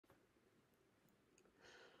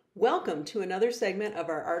Welcome to another segment of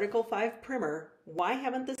our Article 5 primer, Why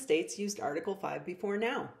Haven't the States Used Article 5 Before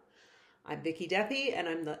Now? I'm Vickie Deppe, and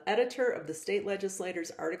I'm the editor of the State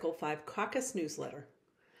Legislators' Article 5 Caucus newsletter.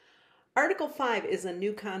 Article 5 is a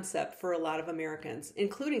new concept for a lot of Americans,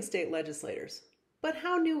 including state legislators. But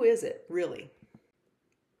how new is it, really?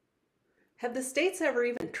 Have the states ever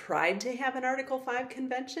even tried to have an Article 5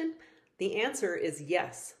 convention? The answer is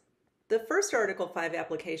yes. The first Article 5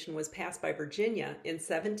 application was passed by Virginia in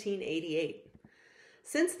 1788.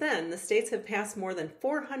 Since then, the states have passed more than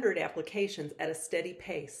 400 applications at a steady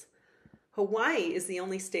pace. Hawaii is the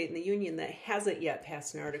only state in the Union that hasn't yet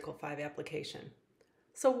passed an Article 5 application.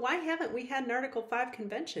 So why haven't we had an Article 5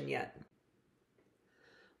 convention yet?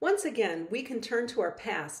 Once again, we can turn to our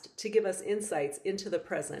past to give us insights into the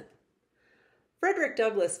present. Frederick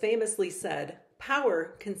Douglass famously said,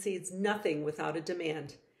 "Power concedes nothing without a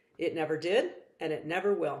demand. It never did, and it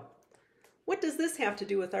never will." What does this have to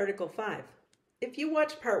do with Article 5? If you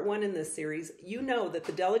watched part 1 in this series, you know that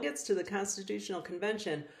the delegates to the Constitutional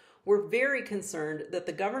Convention were very concerned that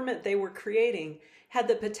the government they were creating had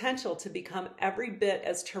the potential to become every bit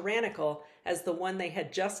as tyrannical as the one they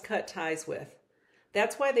had just cut ties with.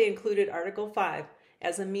 That's why they included Article 5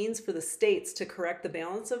 as a means for the states to correct the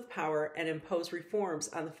balance of power and impose reforms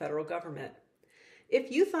on the federal government. If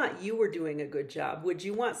you thought you were doing a good job, would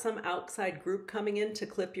you want some outside group coming in to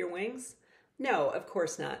clip your wings? No, of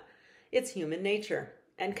course not. It's human nature,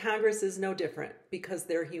 and Congress is no different because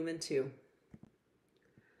they're human too.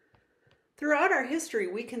 Throughout our history,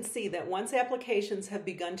 we can see that once applications have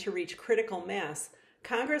begun to reach critical mass,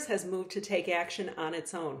 Congress has moved to take action on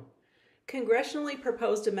its own. Congressionally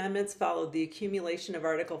proposed amendments followed the accumulation of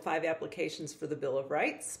Article 5 applications for the Bill of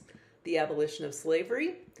Rights, the abolition of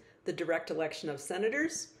slavery, the direct election of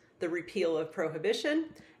senators, the repeal of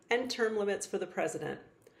prohibition, and term limits for the president.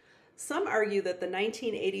 Some argue that the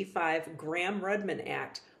 1985 Gramm-Rudman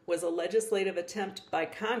Act was a legislative attempt by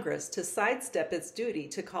Congress to sidestep its duty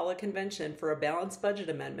to call a convention for a balanced budget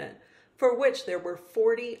amendment, for which there were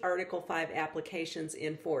 40 Article 5 applications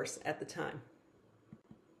in force at the time.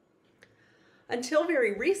 Until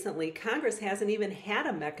very recently, Congress hasn't even had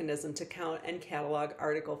a mechanism to count and catalog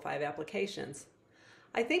Article 5 applications.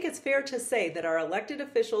 I think it's fair to say that our elected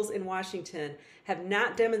officials in Washington have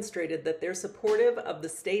not demonstrated that they're supportive of the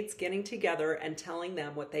states getting together and telling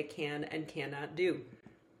them what they can and cannot do.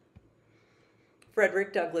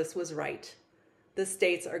 Frederick Douglass was right. The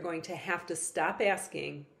states are going to have to stop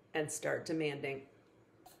asking and start demanding.